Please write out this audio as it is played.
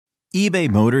eBay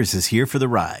Motors is here for the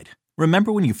ride.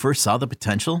 Remember when you first saw the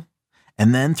potential?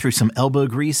 And then through some elbow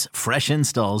grease, fresh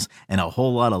installs, and a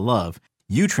whole lot of love,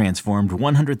 you transformed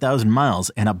 100,000 miles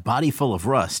and a body full of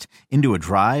rust into a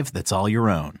drive that's all your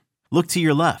own. Look to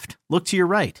your left. Look to your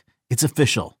right. It's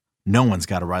official. No one's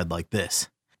got a ride like this.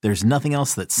 There's nothing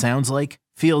else that sounds like,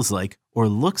 feels like, or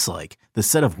looks like the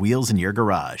set of wheels in your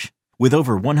garage. With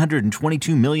over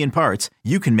 122 million parts,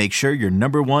 you can make sure your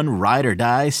number one ride or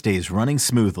die stays running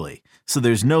smoothly. So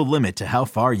there's no limit to how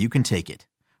far you can take it.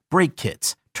 Brake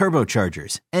kits,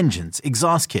 turbochargers, engines,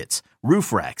 exhaust kits,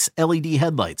 roof racks, LED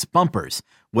headlights, bumpers,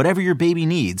 whatever your baby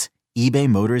needs, eBay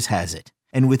Motors has it.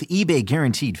 And with eBay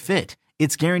Guaranteed Fit,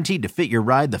 it's guaranteed to fit your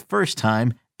ride the first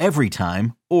time, every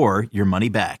time, or your money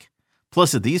back.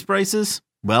 Plus at these prices,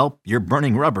 well, you're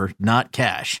burning rubber, not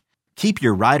cash. Keep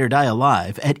your ride or die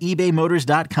alive at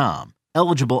ebaymotors.com.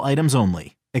 Eligible items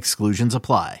only. Exclusions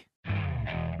apply.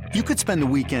 You could spend the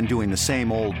weekend doing the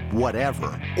same old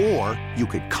whatever, or you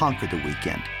could conquer the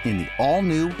weekend in the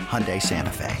all-new Hyundai Santa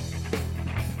Fe.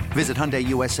 Visit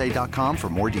HyundaiUSA.com for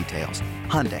more details.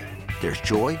 Hyundai, there's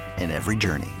joy in every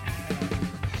journey.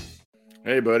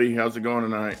 Hey, buddy. How's it going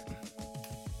tonight?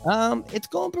 It's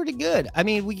going pretty good. I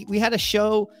mean, we had a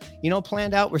show,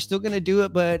 planned out. We're still going to do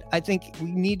it, but I think we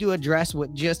need to address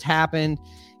what just happened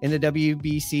in the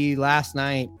WBC last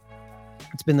night.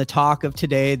 It's been the talk of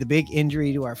today, the big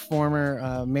injury to our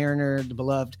former Mariner, the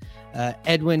beloved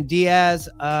Edwin Diaz.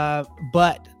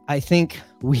 But I think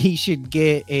we should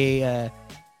get a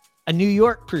New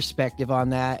York perspective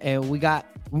on that. And we got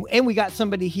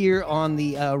somebody here on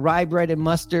the Rye Bread and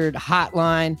Mustard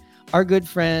hotline, our good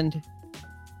friend,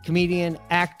 comedian,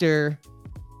 actor,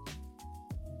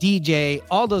 DJ,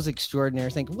 all those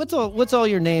extraordinary things. What's all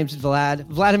your names, Vlad?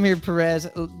 Vladimir Perez.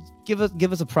 Give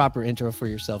us a proper intro for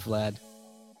yourself, Vlad.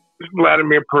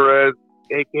 Vladimir Perez,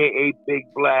 aka Big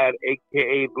Vlad,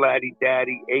 aka Vladdy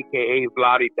Daddy, aka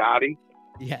Vladdy Dotty.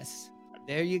 Yes,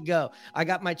 there you go. I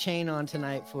got my chain on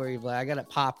tonight for you, Vlad. I got it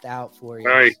popped out for you.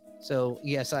 All right. So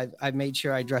yes, I made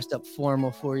sure I dressed up formal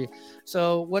for you.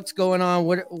 So what's going on?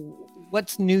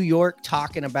 What's New York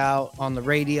talking about on the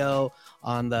radio,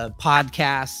 on the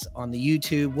podcasts, on the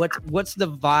YouTube? What's the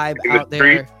vibe out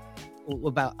there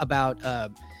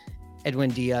about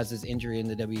Edwin Diaz's injury in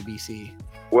the WBC?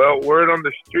 Well, word on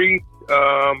the street,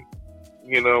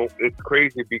 it's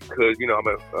crazy because, I'm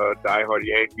a diehard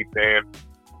Yankee fan.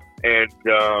 And,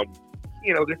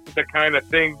 this is the kind of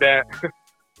thing that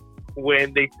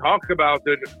when they talk about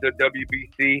the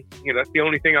WBC, that's the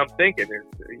only thing I'm thinking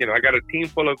is, I got a team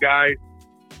full of guys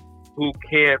who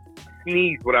can't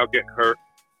sneeze without getting hurt.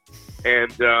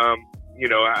 And,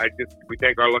 we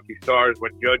thank our lucky stars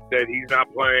when Judge said he's not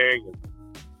playing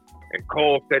and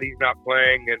Cole said he's not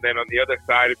playing. And then on the other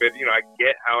side of it, I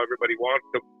get how everybody wants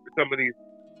to, some of these,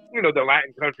 the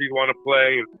Latin countries want to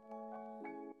play.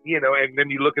 And then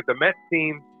you look at the Mets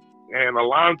team and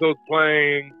Alonso's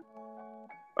playing,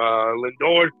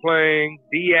 Lindor's playing,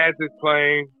 Diaz is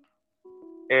playing.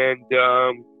 And,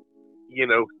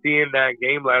 seeing that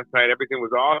game last night, everything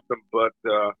was awesome. But,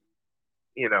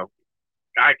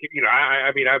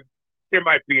 there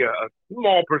might be a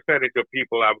small percentage of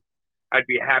people I'd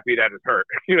be happy that it's hurt.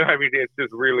 It's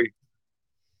just really,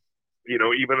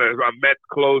 even as a Mets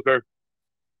closer,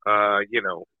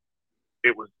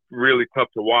 it was really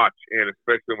tough to watch, and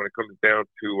especially when it comes down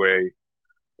to a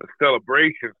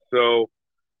celebration. So,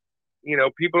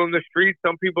 people in the streets,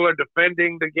 some people are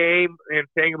defending the game and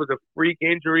saying it was a freak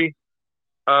injury.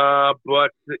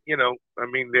 But,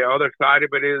 the other side of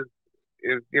it is,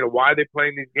 why are they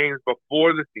playing these games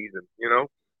before the season,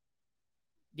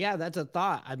 Yeah, that's a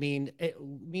thought. I mean,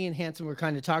 me and Hanson were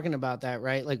kind of talking about that,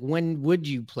 right? Like, when would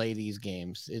you play these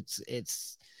games?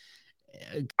 It's.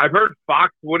 I've heard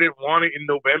Fox wouldn't want it in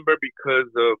November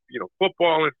because of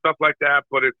football and stuff like that.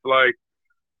 But it's like,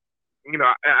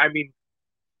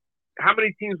 how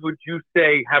many teams would you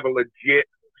say have a legit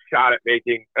shot at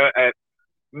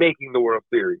making the World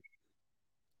Series?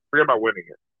 Forget about winning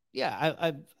it.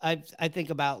 Yeah, I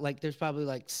think about there's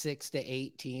probably 6 to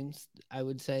 8 teams. I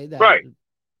would say that.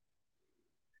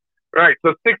 Right.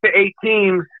 So 6 to 8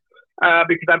 teams,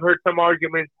 because I've heard some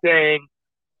arguments saying,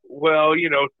 well,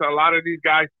 so a lot of these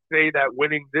guys say that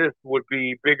winning this would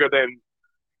be bigger than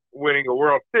winning a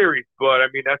World Series. But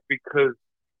that's because,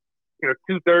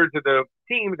 2/3 of the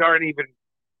teams aren't even,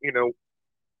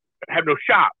 have no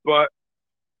shot. But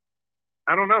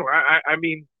I don't know.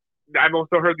 I've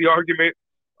also heard the argument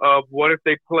of what if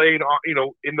they played,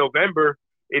 in November,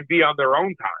 it'd be on their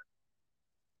own time.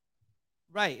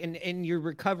 Right. And you're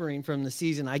recovering from the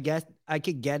season. I guess I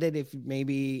could get it if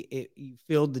maybe you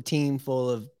filled the team full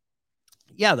of,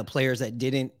 the players that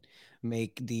didn't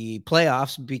make the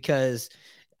playoffs, because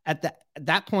at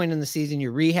that point in the season,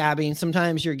 you're rehabbing.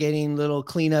 Sometimes you're getting little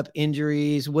cleanup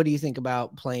injuries. What do you think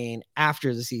about playing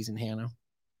after the season, Hannah?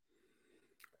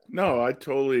 No, I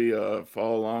totally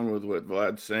follow along with what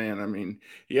Vlad's saying. I mean,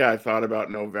 yeah, I thought about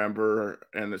November,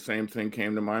 and the same thing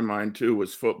came to my mind too,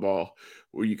 was football,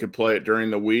 where you could play it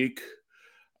during the week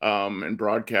and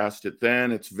broadcast it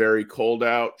then. It's very cold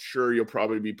out. Sure, you'll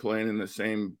probably be playing in the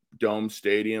same dome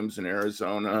stadiums in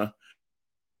Arizona,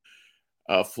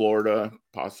 Florida,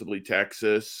 possibly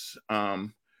Texas.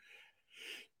 And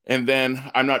then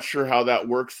I'm not sure how that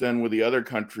works then with the other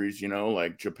countries,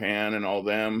 like Japan and all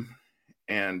them,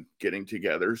 and getting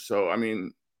together. So, I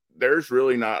mean, there's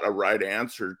really not a right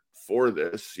answer for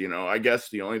this. I guess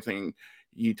the only thing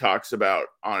he talks about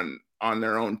on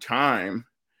their own time,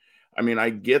 I mean,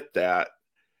 I get that,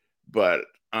 but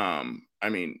I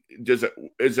mean,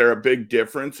 is there a big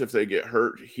difference if they get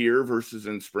hurt here versus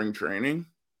in spring training?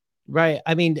 Right.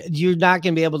 I mean, you're not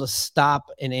going to be able to stop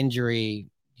an injury,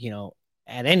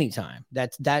 at any time.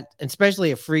 That,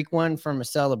 especially a freak one from a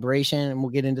celebration. And we'll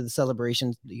get into the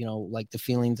celebrations, like the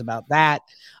feelings about that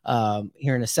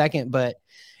here in a second. But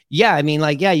yeah, I mean,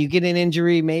 you get an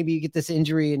injury, maybe you get this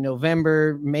injury in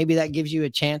November, maybe that gives you a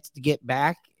chance to get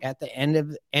back at the end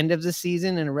of the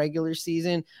season in a regular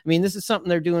season. I mean, this is something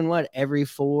they're doing every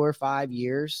 4 or 5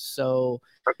 years. So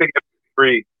I think it's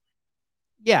 3.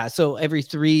 Yeah, so every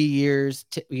 3 years,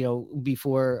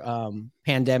 before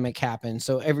pandemic happened.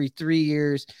 So every 3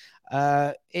 years,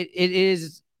 it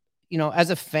is, as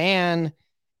a fan,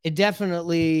 it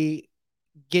definitely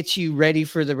gets you ready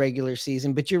for the regular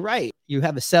season. But you're right, you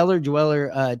have a cellar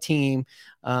dweller team.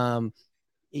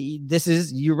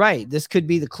 You're right. This could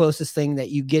be the closest thing that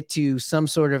you get to some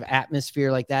sort of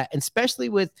atmosphere like that, and especially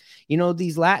with,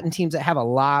 these Latin teams that have a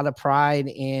lot of pride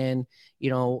in,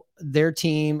 their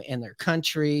team and their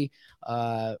country.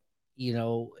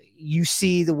 You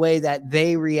see the way that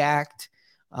they react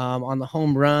on the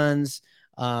home runs,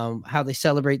 how they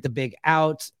celebrate the big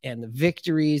outs and the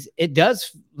victories. It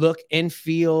does look and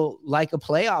feel like a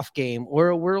playoff game or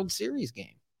a World Series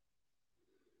game.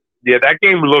 Yeah, that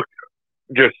game looked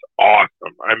just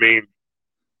awesome. I mean,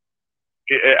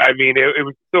 it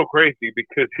was so crazy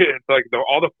because it's like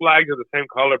all the flags are the same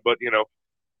color, but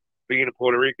being a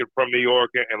Puerto Rican from New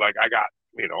York, and like I got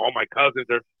all my cousins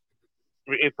are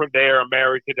from there, are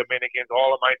married to Dominicans.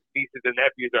 All of my nieces and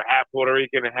nephews are half Puerto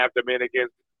Rican and half Dominican.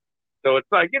 So it's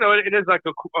like it is like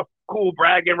a cool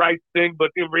bragging rights thing,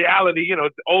 but in reality,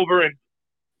 it's over, and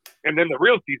then the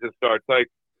real season starts. Like,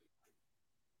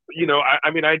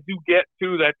 I mean, I do get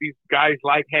too that these guys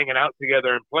like hanging out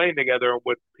together and playing together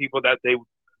with people that they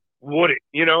wouldn't.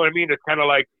 You know what I mean? It's kind of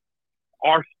like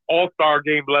our all-star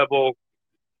game level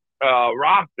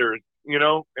rosters,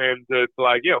 and it's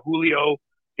like, Julio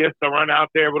gets to run out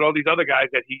there with all these other guys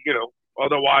that he,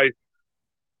 otherwise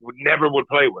would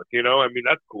play with. I mean,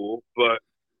 that's cool, but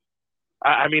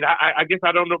I mean, I guess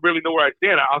I don't really know where I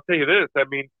stand. I'll tell you this. I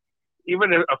mean,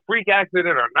 even a freak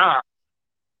accident or not,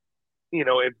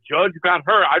 if Judge got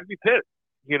hurt, I'd be pissed,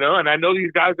 and I know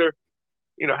these guys are,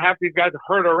 half these guys are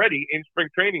hurt already in spring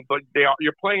training, but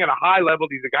you're playing at a high level.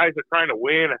 These are guys that are trying to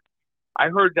win. I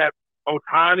heard that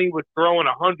Ohtani was throwing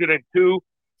 102.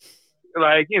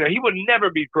 Like, he would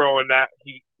never be throwing that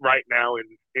heat right now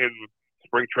in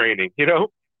spring training,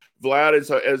 Vlad,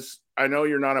 as I know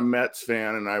you're not a Mets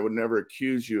fan, and I would never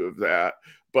accuse you of that,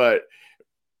 but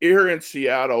here in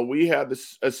Seattle, we had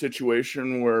a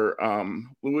situation where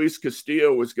Luis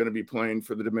Castillo was going to be playing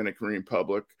for the Dominican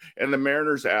Republic, and the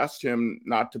Mariners asked him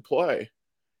not to play,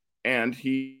 and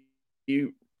he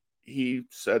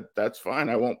said, "That's fine,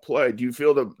 I won't play." Do you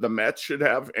feel the Mets should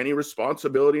have any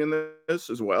responsibility in this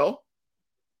as well?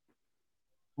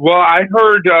 Well, I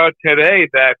heard today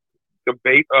that the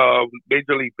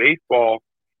Major League Baseball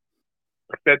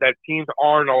said that teams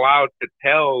aren't allowed to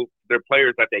tell their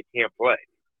players that they can't play.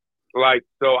 Like,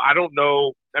 so I don't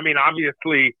know. I mean,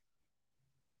 obviously,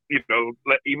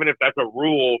 even if that's a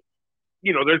rule,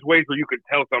 there's ways where you can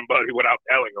tell somebody without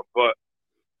telling them. But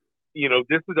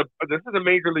this is a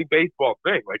Major League Baseball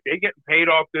thing. Like, they getting paid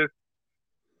off this.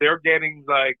 They're getting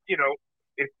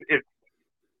it's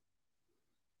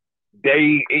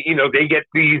they get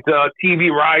these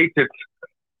TV rights. It's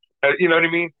you know what I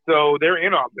mean. So they're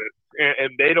in on this,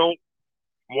 and they don't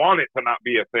want it to not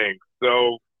be a thing.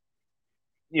 So.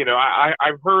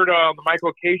 I've heard the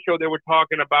Michael K show. They were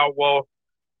talking about, well,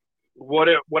 what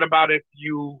about if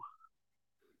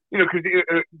because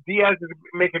Diaz is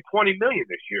making $20 million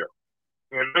this year,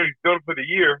 and he's done for the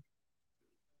year.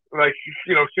 Like,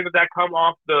 shouldn't that come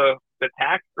off the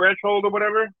tax threshold or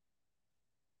whatever?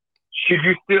 should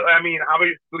you still? I mean,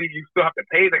 obviously, you still have to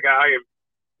pay the guy,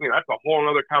 and that's a whole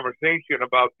other conversation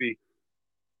about the,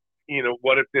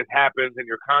 what if this happens in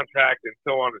your contract and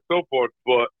so on and so forth.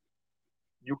 But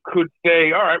you could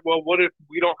say, all right, well, what if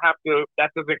we don't have to?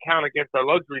 That doesn't count against our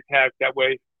luxury tax. That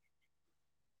way,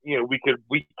 we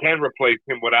can replace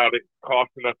him without it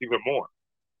costing us even more.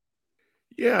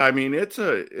 Yeah, I mean, it's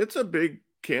a big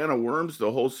can of worms,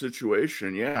 the whole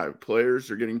situation. Yeah, players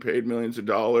are getting paid millions of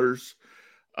dollars.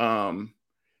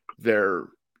 They're,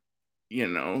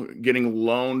 getting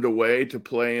loaned away to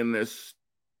play in this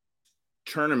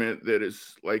tournament that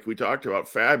is, like we talked about,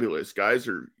 fabulous. Guys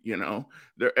are,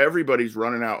 everybody's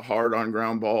running out hard on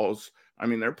ground balls. I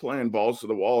mean, they're playing balls to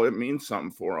the wall. It means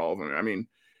something for all of them. I mean,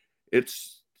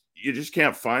 you just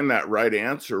can't find that right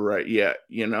answer right yet,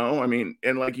 I mean,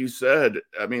 and like you said,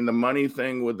 I mean, the money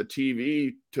thing with the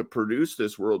TV to produce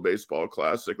this World Baseball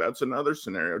Classic, that's another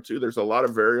scenario too. There's a lot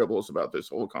of variables about this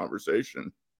whole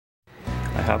conversation.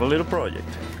 I have a little project.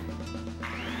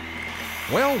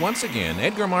 Well, once again,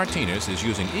 Edgar Martinez is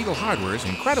using Eagle Hardware's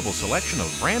incredible selection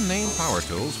of brand name power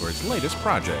tools for its latest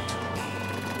project.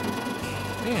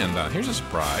 And here's a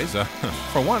surprise.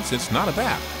 For once, it's not a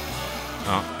bat.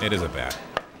 Oh, it is a bat.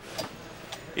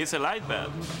 It's a light bat.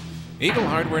 Eagle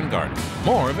Hardware and Garden.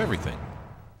 More of everything.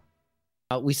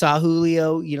 We saw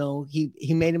Julio,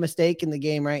 he made a mistake in the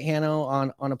game, right, Hanno,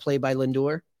 on a play by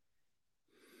Lindor?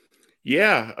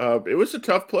 Yeah, it was a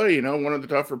tough play, one of the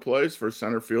tougher plays for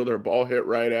center fielder. Ball hit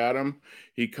right at him.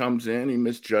 He comes in, he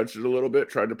misjudged it a little bit,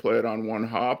 tried to play it on one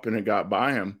hop, and it got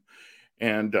by him.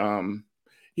 And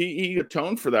he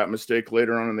atoned for that mistake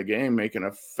later on in the game, making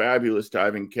a fabulous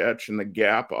diving catch in the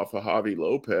gap off of Javi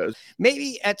Lopez.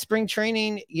 Maybe at spring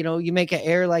training, you make an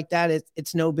error like that,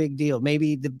 it's no big deal.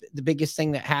 Maybe the biggest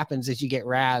thing that happens is you get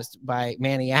razzed by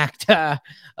Manny Acta,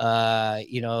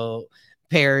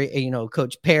 Perry,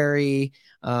 Coach Perry.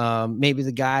 Maybe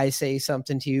the guys say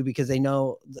something to you because they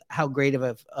know how great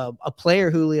of a player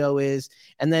Julio is.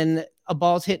 And then a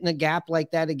ball's hitting a gap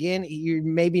like that again, you're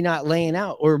maybe not laying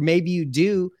out, or maybe you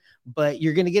do, but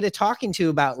you're going to get a talking to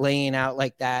about laying out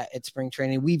like that at spring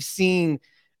training. We've seen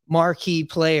marquee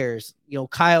players,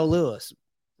 Kyle Lewis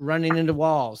running into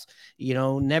walls,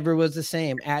 never was the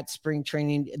same at spring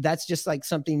training. That's just like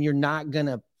something you're not going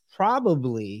to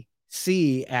probably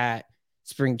see at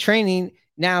spring training.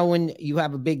 Now, when you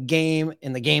have a big game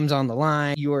and the game's on the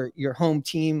line, your home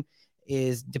team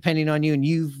is depending on you, and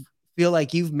you feel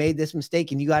like you've made this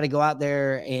mistake and you got to go out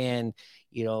there and,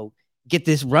 get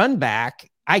this run back.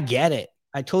 I get it.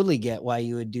 I totally get why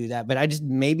you would do that, but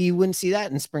maybe you wouldn't see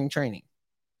that in spring training.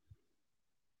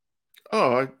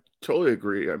 Oh, I totally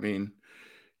agree. I mean,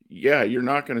 yeah, you're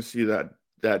not going to see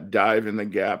that dive in the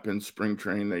gap in spring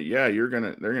training. They're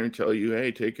going to tell you,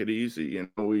 hey, take it easy.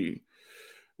 We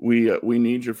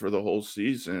need you for the whole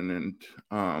season.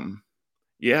 And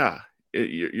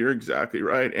you're exactly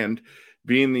right. And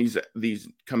being these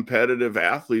competitive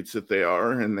athletes that they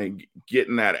are, and they get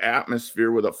in that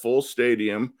atmosphere with a full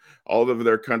stadium, all of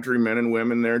their countrymen and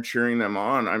women there cheering them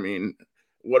on. I mean,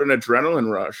 what an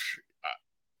adrenaline rush.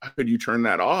 How could you turn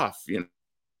that off,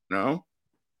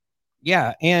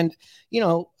 Yeah. And,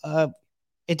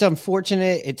 it's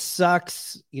unfortunate. It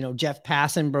sucks. Jeff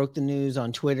Passan broke the news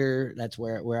on Twitter. That's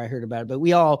where I heard about it. But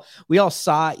we all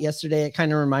saw it yesterday. It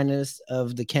kind of reminded us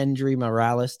of the Kendry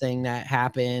Morales thing that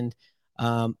happened.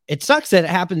 It sucks that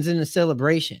it happens in a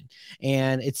celebration,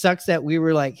 and it sucks that we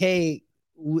were like, hey,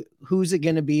 who's it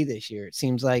going to be this year? It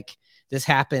seems like this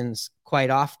happens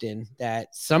quite often,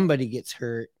 that somebody gets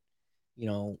hurt,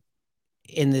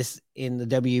 in the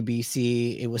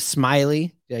WBC. It was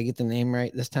Smiley. Did I get the name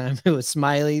right this time? It was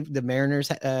Smiley. The Mariners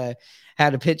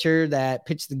had a pitcher that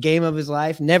pitched the game of his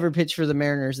life, never pitched for the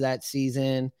Mariners that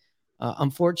season.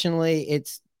 Unfortunately,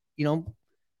 it's,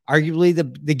 arguably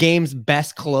the game's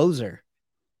best closer.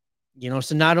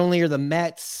 So not only are the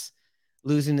Mets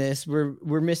losing this,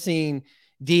 we're missing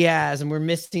Diaz, and we're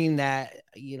missing that,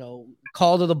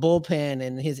 call to the bullpen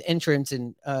and his entrance.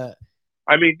 And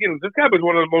I mean, this guy was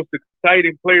one of the most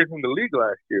exciting players in the league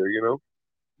last year.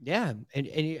 Yeah, and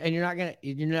you're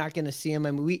not gonna see him.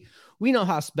 I mean, we know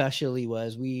how special he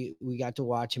was. We got to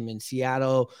watch him in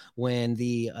Seattle when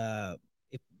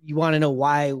if you want to know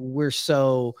why we're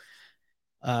so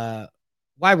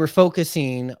why we're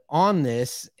focusing on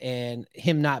this and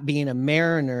him not being a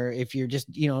Mariner, if you're just,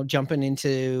 jumping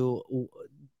into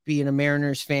being a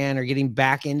Mariners fan or getting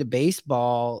back into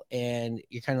baseball, and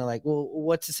you're kind of like, well,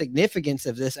 what's the significance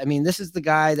of this? I mean, this is the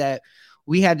guy that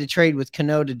we had to trade with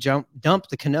Cano to dump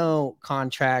the Cano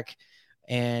contract,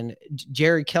 and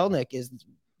Jerry Kelnick is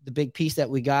the big piece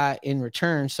that we got in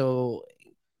return. So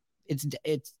it's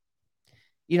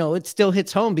it still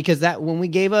hits home because that when we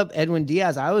gave up Edwin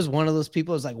Diaz, I was one of those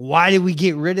people who's like, why did we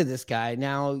get rid of this guy?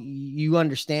 Now you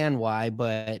understand why,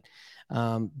 but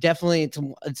definitely it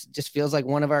just feels like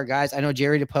one of our guys. I know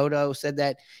Jerry DiPoto said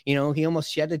that, he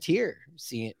almost shed a tear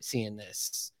seeing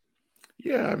this.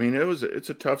 Yeah, I mean, it's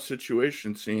a tough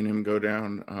situation seeing him go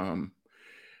down.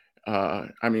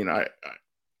 I mean,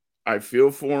 I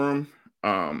feel for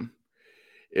him.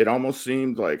 It almost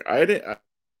seemed like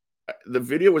the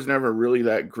video was never really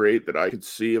that great that I could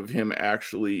see of him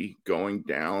actually going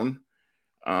down,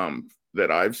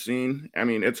 that I've seen. I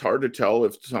mean, it's hard to tell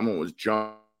if someone was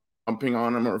jumping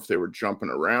on him or if they were jumping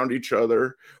around each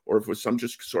other or if it was some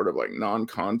just sort of like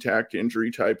non-contact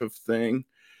injury type of thing.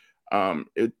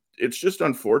 It's just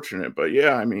unfortunate, but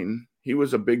yeah, I mean, he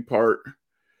was a big part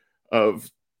of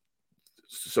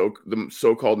the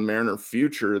so-called Mariner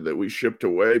future that we shipped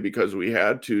away because we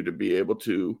had to be able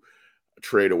to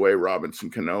trade away Robinson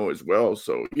Cano as well.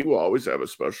 So he will always have a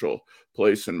special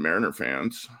place in Mariner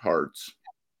fans' hearts.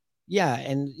 Yeah,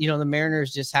 and the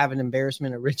Mariners just have an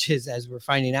embarrassment of riches as we're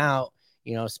finding out,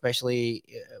 especially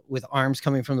with arms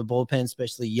coming from the bullpen,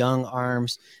 especially young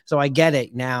arms. So I get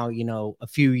it now, a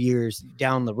few years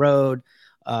down the road.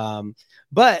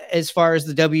 But as far as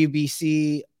the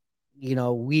WBC,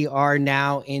 we are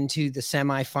now into the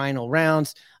semifinal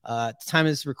rounds. At the time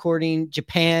of this recording,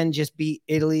 Japan just beat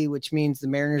Italy, which means the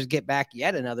Mariners get back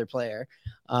yet another player.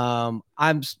 I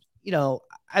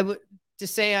would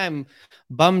just say I'm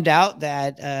bummed out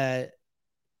that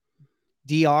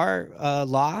DR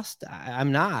lost.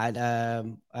 I'm not.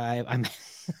 I'm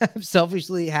I'm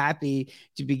selfishly happy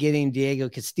to be getting Diego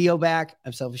Castillo back.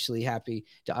 I'm selfishly happy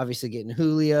to obviously getting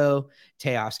Julio,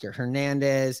 Teoscar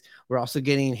Hernandez. We're also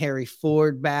getting Harry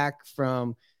Ford back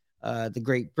from the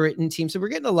Great Britain team. So we're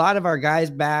getting a lot of our guys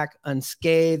back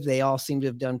unscathed. They all seem to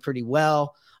have done pretty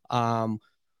well. But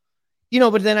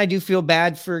then I do feel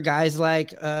bad for guys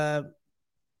like,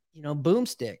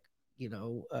 Boomstick,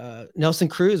 Nelson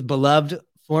Cruz, beloved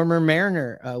former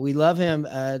Mariner. We love him.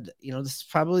 This is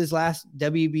probably his last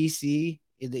WBC.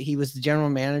 He was the general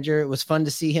manager. It was fun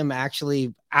to see him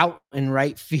actually out in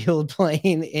right field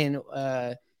playing in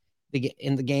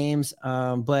the games.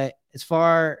 But as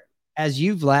far as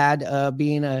you, Vlad,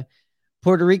 being a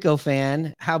Puerto Rico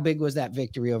fan, how big was that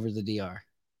victory over the DR?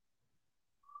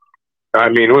 I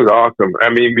mean, it was awesome. I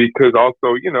mean, because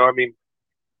also,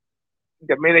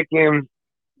 Dominican,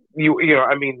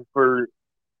 for,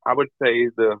 I would say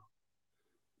the,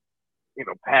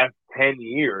 past 10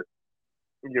 years,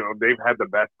 they've had the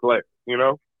best play,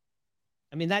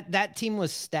 I mean, that team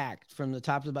was stacked from the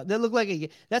top to the bottom. They look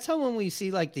like that's how when we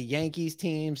see like the Yankees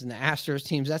teams and the Astros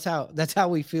teams, that's how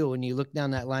we feel when you look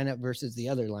down that lineup versus the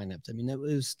other lineups. I mean, it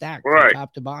was stacked from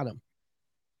top to bottom.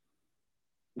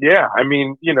 Yeah, I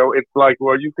mean, it's like,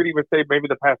 well, you could even say maybe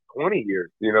the past 20 years,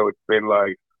 it's been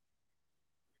like,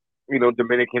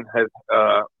 Dominican has,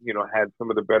 had some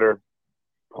of the better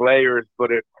players,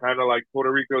 but it's kind of like Puerto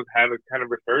Rico's had a kind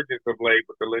of resurgence of late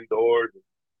with the Lindors.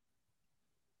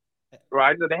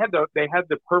 Right? They had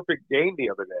the perfect game the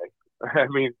other day. I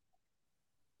mean,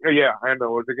 yeah, I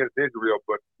know it was against Israel,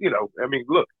 but I mean,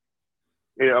 look,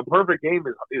 a perfect game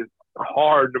is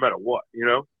hard no matter what,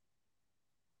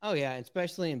 Oh yeah,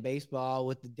 especially in baseball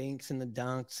with the dinks and the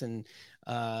dunks and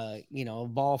a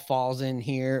ball falls in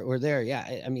here or there.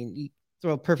 Yeah, I mean, you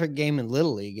throw a perfect game in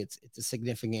Little League, it's a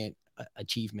significant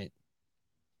achievement.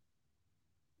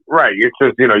 Right. It's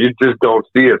just, you just don't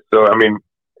see it. So I mean,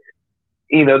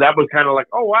 that was kind of like,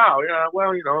 oh wow, yeah,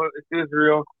 well, it's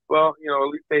Israel. Well, at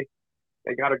least they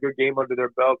got a good game under their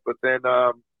belt. But then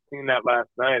seeing that last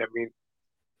night, I mean,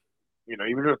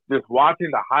 even just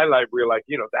watching the highlight reel, like,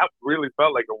 that really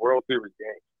felt like a World Series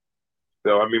game.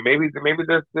 So, I mean, maybe this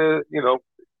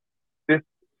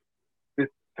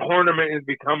tournament is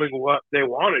becoming what they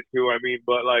want it to. I mean,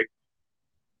 but like,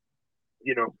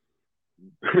 you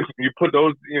put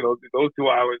those two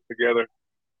islands together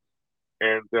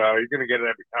and you're going to get it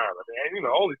every time. I mean,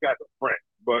 all these guys are friends,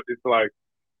 but it's like,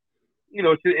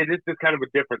 it is just kind of a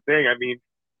different thing. I mean,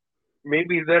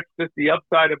 maybe that's just the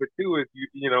upside of it too. Is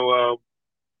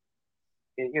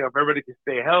if everybody can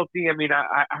stay healthy. I mean,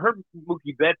 I heard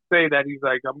Mookie Betts say that he's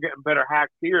like, I'm getting better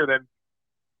hacks here than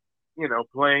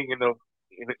playing in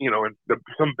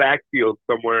some backfield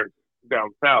somewhere down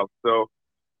south. So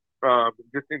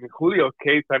just in Julio's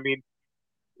case, I mean,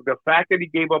 the fact that he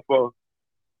gave up a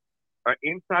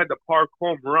inside the park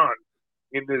home run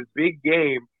in this big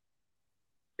game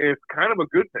is kind of a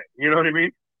good thing. You know what I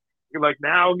mean? Like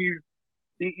now he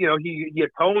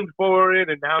atoned for it,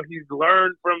 and now he's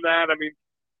learned from that. I mean,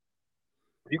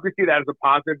 you could see that as a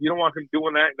positive. You don't want him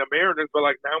doing that in the Mariners, but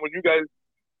like now when you guys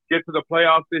get to the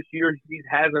playoffs this year, he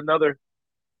has another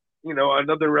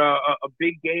a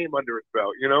big game under his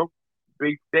belt,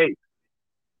 big stakes.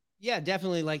 Yeah,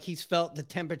 definitely. Like he's felt the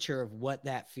temperature of what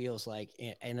that feels like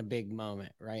in a big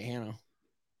moment, right, Hannah?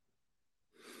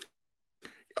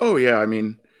 Oh yeah, I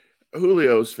mean,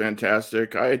 Julio's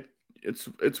fantastic.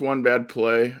 It's one bad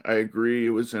play. I agree.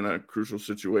 It was in a crucial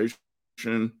situation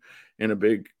in a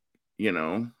big,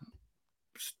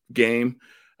 game.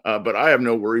 But I have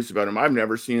no worries about him. I've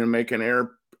never seen him make an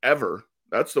error ever.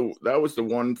 That was the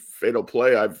one fatal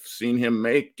play I've seen him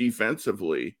make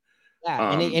defensively.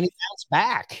 Yeah, and he bounced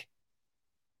back.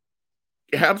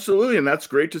 Absolutely, and that's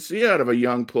great to see out of a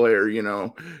young player,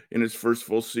 in his first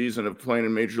full season of playing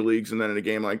in major leagues, and then in a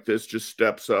game like this, just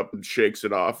steps up and shakes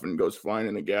it off and goes flying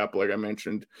in the gap, like I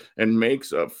mentioned, and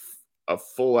makes a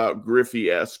full-out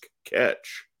Griffey-esque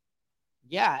catch.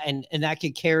 Yeah, and that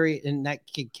could carry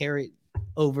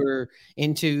over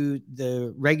into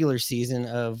the regular season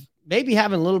of maybe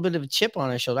having a little bit of a chip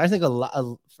on his shoulder. I think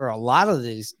for a lot of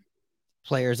these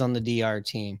players on the DR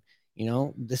team,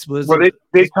 this was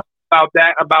they talk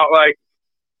about like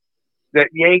that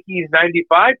Yankees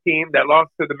 '95 team that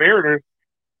lost to the Mariners.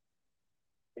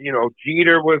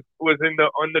 Jeter was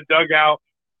on the dugout,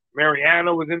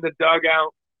 Mariano was in the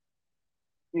dugout.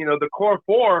 The core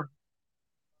four,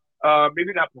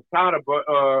 maybe not Posada, but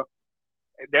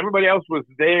everybody else was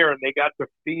there, and they got to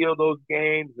feel those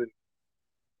games, and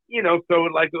so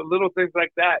like little things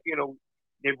like that,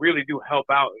 they really do help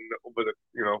out over the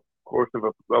course of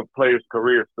a player's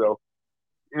career. So,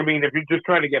 I mean, if you're just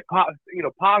trying to get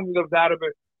positives out of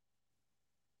it,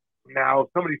 now if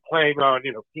somebody's playing on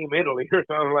Team Italy or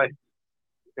something like,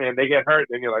 and they get hurt,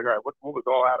 then you're like, all right, what was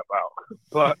all that about?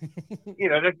 But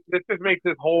this just makes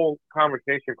this whole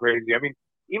conversation crazy. I mean,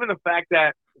 even the fact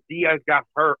that Diaz got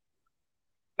hurt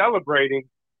celebrating,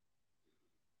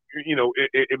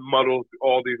 it muddles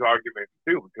all these arguments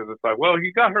too, because it's like, well,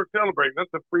 he got hurt celebrating.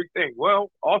 That's a free thing. Well,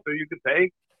 also you could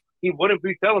say he wouldn't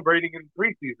be celebrating in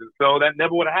preseason, so that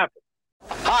never would have happened.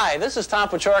 Hi, this is Tom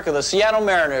Paciorek of the Seattle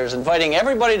Mariners, inviting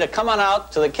everybody to come on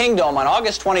out to the Kingdome on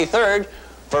August 23rd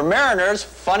for Mariners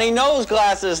Funny Nose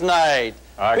Glasses Night.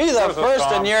 Be the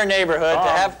first in your neighborhood to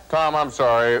have... Tom, I'm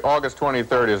sorry. August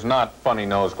 23rd is not Funny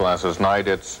Nose Glasses Night.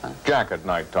 It's Jacket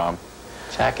Night, Tom.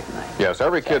 Jacket night. Yes,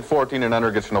 every kid 14 and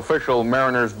under gets an official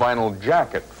Mariners vinyl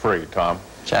jacket free, Tom.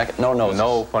 Jacket? No noses.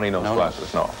 No funny nose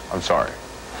glasses. No, I'm sorry.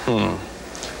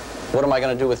 What am I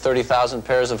going to do with 30,000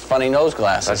 pairs of funny nose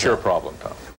glasses? That's your problem,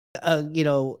 Tom.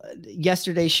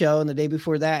 Yesterday's show and the day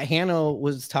before that, Hannah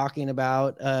was talking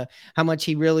about how much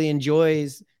he really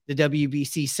enjoys the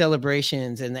WBC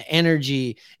celebrations and the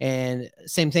energy, and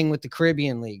same thing with the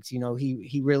Caribbean leagues.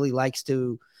 He really likes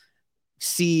to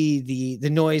see the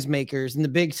noisemakers and the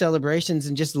big celebrations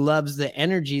and just loves the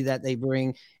energy that they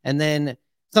bring. And then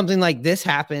something like this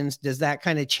happens. Does that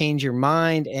kind of change your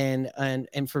mind? And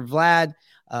for Vlad,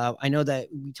 I know that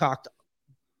we talked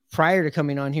prior to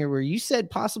coming on here where you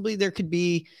said possibly there could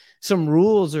be some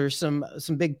rules or some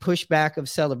big pushback of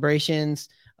celebrations.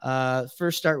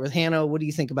 First start with Hannah. What do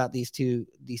you think about these two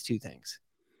things?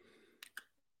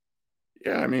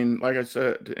 Yeah, I mean, like I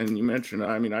said, and you mentioned,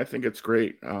 I mean, I think it's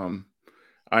great.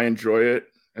 I enjoy it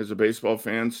as a baseball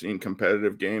fan, seeing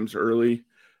competitive games early.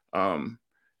 I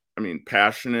mean,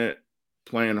 passionate,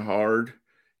 playing hard.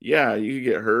 Yeah, you could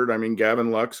get hurt. I mean, Gavin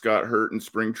Lux got hurt in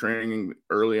spring training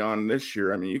early on this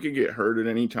year. I mean, you could get hurt at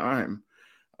any time.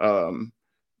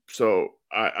 So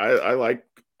I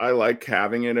like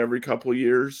having it every couple of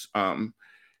years.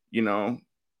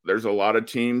 There's a lot of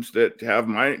teams that have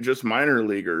just minor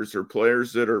leaguers or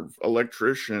players that are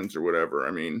electricians or whatever.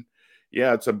 I mean,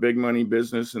 yeah, it's a big money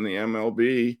business in the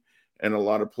MLB, and a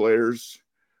lot of players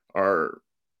are,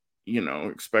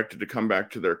 expected to come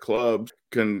back to their clubs.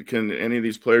 Can any of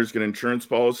these players get insurance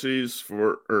policies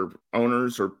or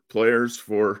owners or players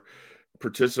for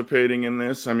participating in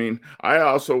this? I mean, I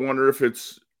also wonder if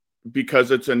it's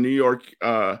because it's a New York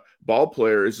ball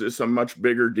player, is this a much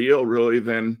bigger deal really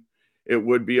than it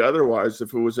would be otherwise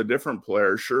if it was a different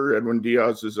player? Sure, Edwin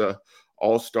Diaz is a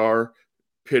all-star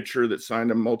pitcher that signed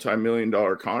a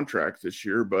multi-million-dollar contract this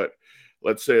year, but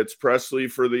let's say it's Presley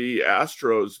for the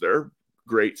Astros, their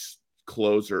great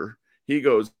closer. He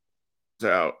goes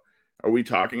out. Are we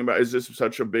talking about, is this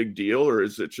such a big deal, or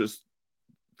is it just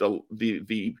the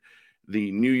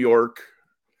New York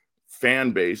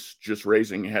fan base just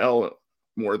raising hell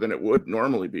more than it would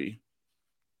normally be?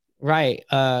 Right.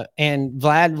 And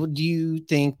Vlad, do you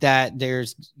think that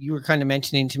you were kind of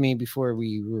mentioning to me before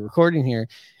we were recording here,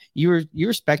 you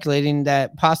were speculating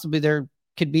that possibly there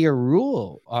could be a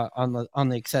rule on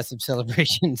the excessive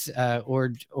celebrations,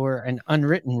 or an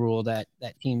unwritten rule that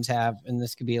teams have, and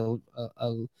this could be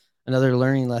another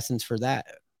learning lessons for that,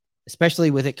 especially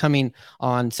with it coming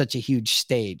on such a huge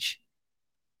stage.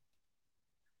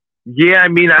 Yeah, I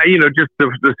mean, just as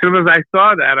soon as I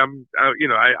saw that,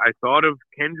 I thought of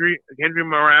Kendry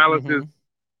Morales,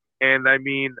 and I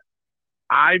mean,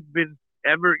 I've been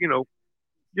ever,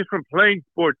 just from playing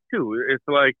sports too. It's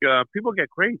like people get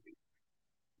crazy.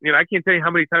 I can't tell you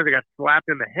how many times I got slapped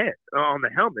in the head on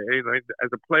the helmet, as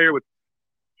a player with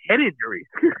head injuries.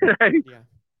 Yeah.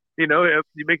 If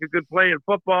you make a good play in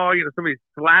football, somebody's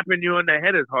slapping you on the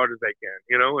head as hard as they can.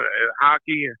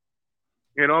 Hockey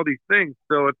and all these things.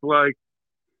 So it's like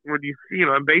when you see,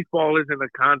 and baseball isn't a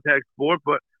contact sport,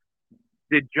 but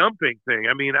the jumping thing.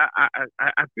 I mean,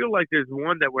 I feel like there's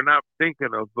one that we're not thinking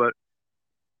of, but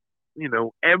they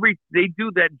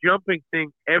do that jumping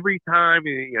thing every time,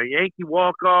 Yankee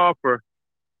walk off, or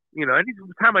any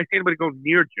time I see anybody go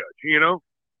near Judge,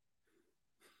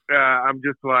 I'm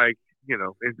just like,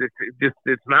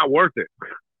 it's not worth it.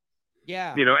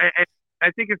 Yeah. And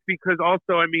I think it's because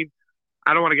also, I mean,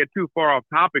 I don't want to get too far off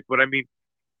topic, but I mean,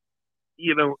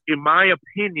 in my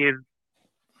opinion,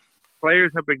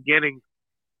 players have been getting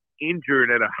injured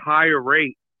at a higher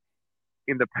rate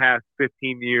in the past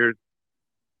 15 years.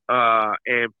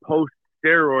 And post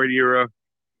steroid era,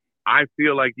 I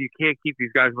feel like you can't keep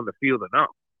these guys on the field enough.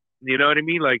 You know what I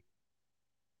mean? Like,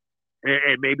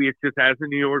 and maybe it's just as a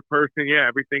New York person, yeah,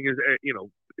 everything is,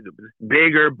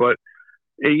 bigger, but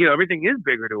everything is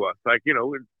bigger to us. Like,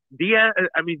 Diaz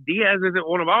isn't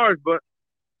one of ours, but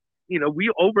we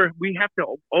have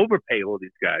to overpay all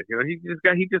these guys.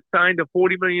 He just signed a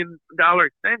 $40 million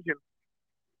extension.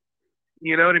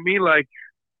 You know what I mean? Like,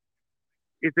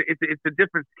 it's a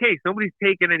different case. Nobody's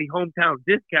taking any hometown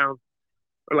discounts,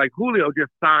 or like Julio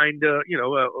just signed a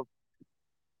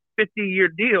 50-year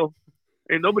deal,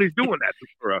 and nobody's doing that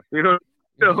for us.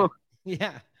 So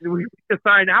yeah, we just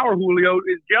signed our Julio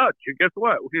is Judge, and guess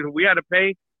what? We had to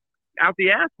pay out the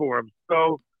ass for him.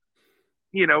 So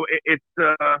it's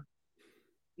the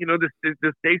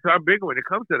stakes are big when it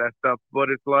comes to that stuff,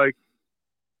 but it's like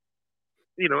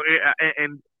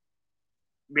and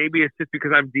maybe it's just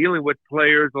because I'm dealing with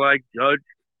players like Judge.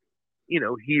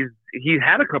 He's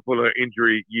had a couple of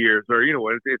injury years, or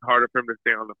it's harder for him to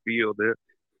stay on the field.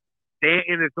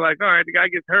 And it's like, all right, the guy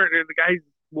gets hurt, and the guy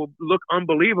will look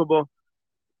unbelievable.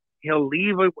 He'll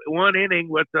leave one inning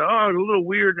with a little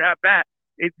weird at bat.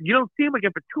 You don't see him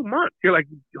again for 2 months. You're like,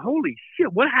 holy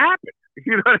shit, what happened?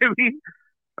 You know what I mean?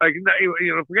 Like,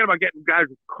 forget about getting guys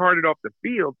carted off the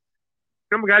field.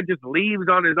 Some guy just leaves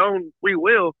on his own free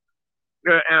will.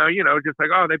 Just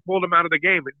like, they pulled him out of the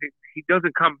game. He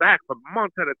doesn't come back for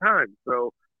months at a time.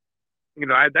 So,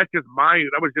 that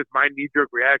was just my knee-jerk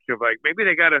reaction of like, maybe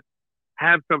they got to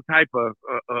have some type of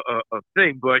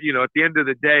thing. But, at the end of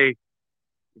the day,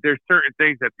 there's certain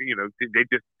things that, they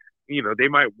just, they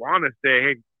might want to say,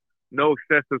 hey, no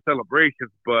excessive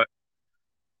celebrations, but,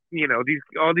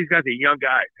 all these guys are young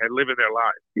guys and living their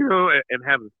lives, and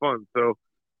having fun. So,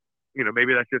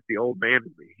 maybe that's just the old man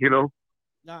in me,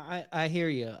 No, I hear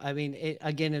you. I mean, it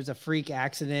was a freak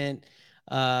accident.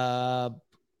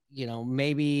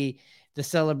 Maybe the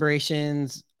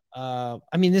celebrations, I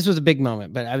mean, this was a big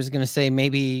moment, but I was going to say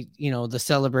maybe, the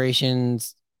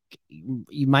celebrations,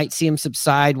 you might see them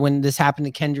subside. When this happened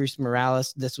to Kendry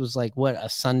Morales, this was like, a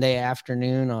Sunday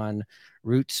afternoon on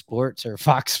Root Sports or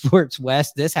Fox Sports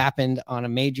West. This happened on a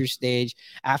major stage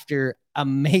after a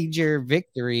major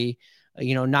victory,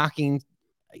 knocking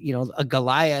a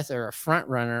Goliath or a front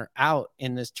runner out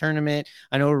in this tournament.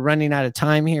 I know we're running out of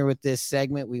time here with this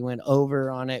segment. We went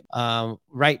over on it.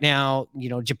 Right now,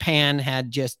 Japan had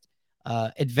just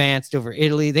advanced over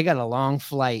Italy. They got a long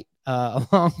flight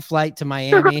to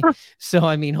Miami. So,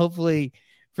 I mean, hopefully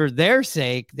for their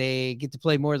sake, they get to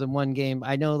play more than one game.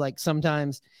 I know, like,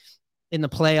 sometimes in the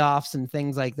playoffs and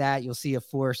things like that, you'll see a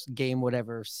forced game,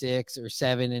 whatever, 6 or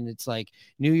 7, and it's like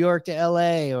New York to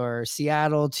LA or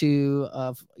Seattle to,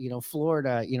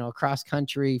 Florida, cross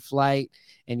country flight,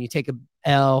 and you take a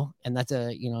L, and that's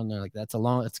and they're like, it's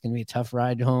going to be a tough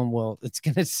ride home. Well, it's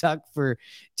going to suck for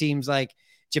teams like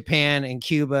Japan and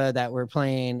Cuba that were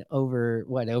playing over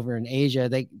in Asia.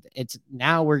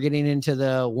 Now we're getting into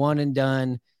the one and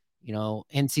done,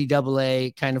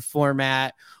 NCAA kind of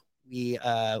format. We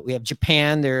have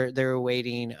Japan. They're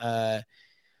waiting to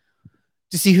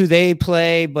see who they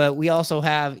play, but we also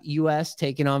have U.S.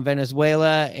 taking on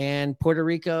Venezuela and Puerto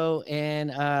Rico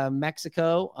and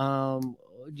Mexico.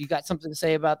 You got something to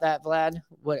say about that, Vlad?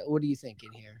 What are you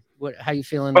thinking here? How you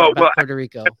feeling about Puerto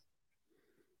Rico?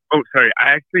 Oh, sorry.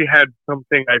 I actually had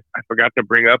something I forgot to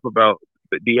bring up about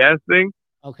the Diaz thing.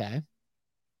 Okay.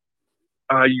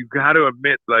 You got to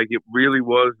admit, like, it really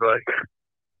was, like,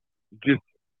 just,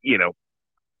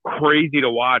 crazy to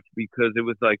watch because it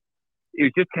was, like,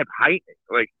 it just kept heightening.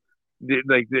 Like,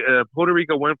 Puerto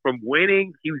Rico went from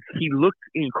winning. He looked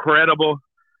incredible.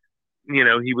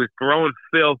 He was throwing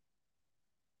filth,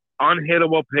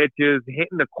 unhittable pitches,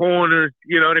 hitting the corners.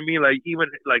 You know what I mean? Like, even,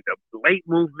 like, the late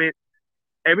movement,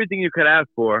 everything you could ask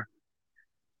for.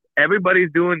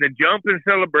 Everybody's doing the jump and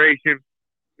celebration.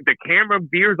 The camera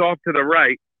veers off to the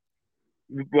right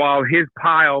while his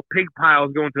pig pile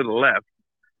is going to the left.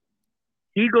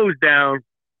 He goes down.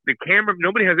 The camera,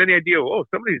 nobody has any idea. Oh,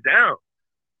 somebody's down.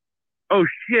 Oh,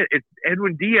 shit, it's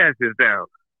Edwin Diaz is down.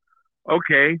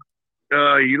 Okay.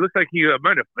 He looks like he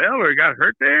might have fell or got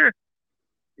hurt there.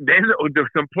 Then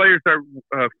some players start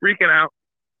freaking out,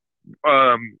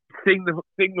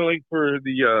 signaling for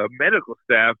the medical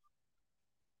staff.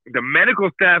 The medical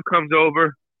staff comes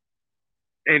over.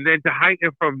 And then to heighten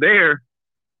it from there,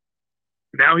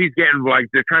 now he's getting like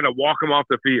they're trying to walk him off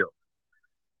the field.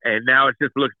 And now it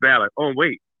just looks bad. Like, oh,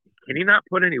 wait, can he not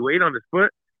put any weight on his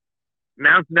foot?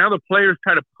 Now the players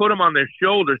try to put him on their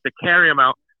shoulders to carry him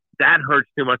out. That hurts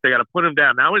too much. They got to put him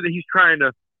down. Now that he's trying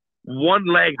to one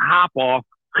leg hop off,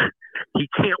 he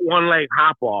can't one leg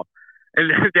hop off.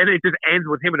 And then it just ends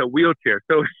with him in a wheelchair.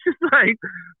 So it's just like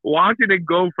watching it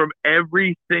go from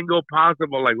every single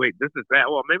possible, like, wait, this is bad.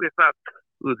 Well, maybe it's not.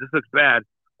 Ooh, this looks bad.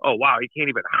 Oh, wow, he can't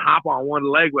even hop on one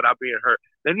leg without being hurt.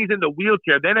 Then he's in the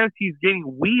wheelchair. Then as he's getting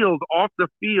wheeled off the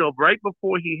field, right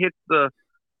before he hits the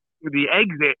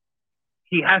exit,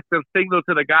 he has to signal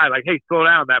to the guy, like, hey, slow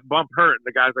down, that bump hurt. And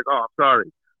the guy's like, oh, I'm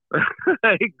sorry.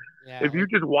 If you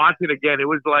just watch it again, it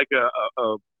was like a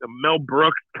Mel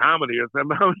Brooks comedy or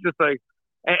something. I was just like,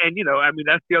 and I mean,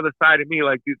 that's the other side of me.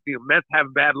 Like, the Mets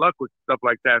have bad luck with stuff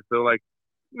like that. So, like,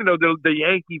 the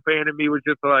Yankee fan in me was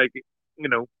just like,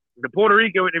 the Puerto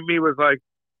Rico in me was like,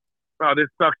 oh, this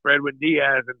sucks for Edwin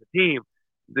Diaz and the team.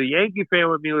 The Yankee fan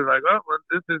with me was like, oh, well,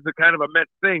 this is the kind of a Mets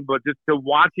thing. But just to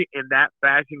watch it in that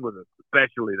fashion was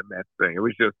especially the Mets thing. It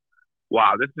was just,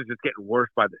 wow, this is just getting worse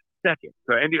by the second.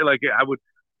 So, and like, I would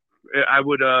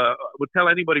tell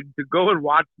anybody to go and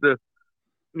watch go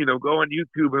on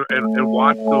YouTube and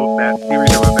watch that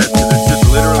series of events. It's just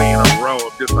literally in a row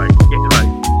of just like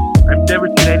I've never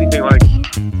seen anything like it.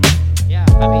 Yeah,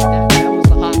 I mean, that was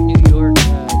the hot New York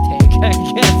take, I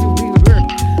guess we were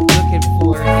looking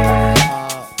for here.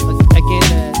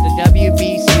 Again, the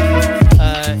WBC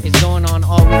is going on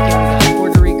all weekend. We got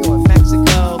Puerto Rico and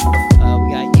Mexico. We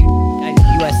got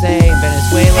USA and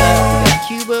Venezuela. We got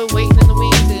Cuba waiting in the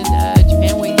wings and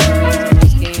Japan waiting in the wings on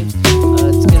these games.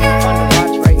 It's going to be fun to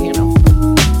watch right here.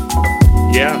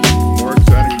 Yeah, more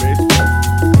exciting baseball.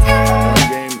 One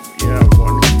game,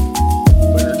 one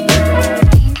winner take all,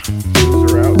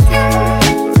 loser out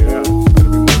situation. So yeah, it's going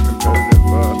to be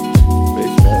more competitive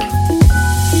baseball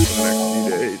for the next few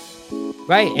days.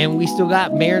 Right, and we still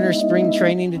got Mariners spring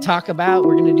training to talk about.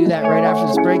 We're going to do that right after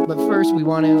this break. But first, we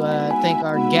want to thank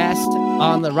our guest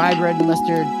on the Rye Bread and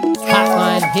Mustard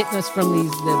hotline, hitting us from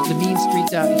the mean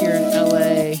streets out here in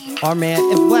LA. Our man,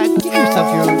 and Vlad, give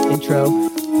yourself your own intro.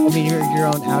 Your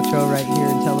own outro right here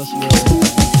and tell us where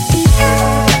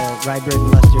Rye Bread and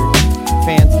Mustard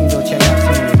fans can go check out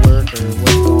some of your work or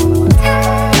what's going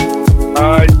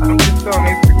on. I'm just on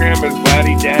Instagram as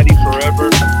Vladdy Daddy Forever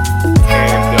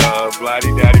and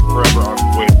Vladdy Daddy Forever on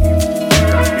Twitch.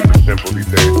 Yeah, super simple these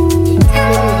days. You go to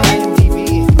IMDb,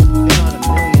 you've been on a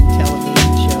million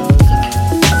television shows.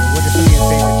 What are some of your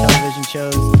favorite television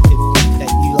shows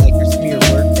that you like, or some of your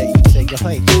work that you'd say,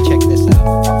 hey, go check this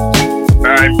out?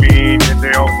 I mean,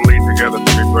 they all bleed together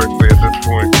for me personally at this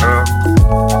point.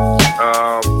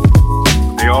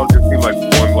 They all just seem like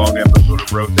one long episode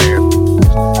of Roseanne.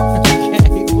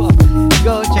 Okay, well,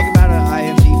 go check them out on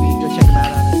IMDb. Go check them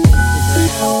out on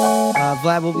Instagram.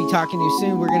 Vlad will be talking to you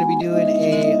soon. We're going to be doing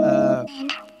a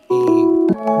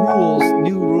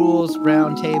new rules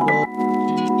roundtable.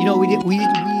 We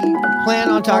plan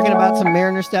on talking about some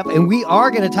Mariner stuff, and we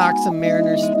are going to talk some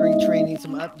Mariner spring training,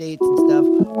 some updates and stuff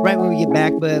right when we get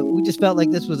back, but we just felt like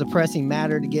this was a pressing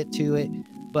matter to get to it.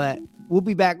 But we'll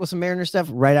be back with some Mariner stuff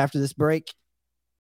right after this break.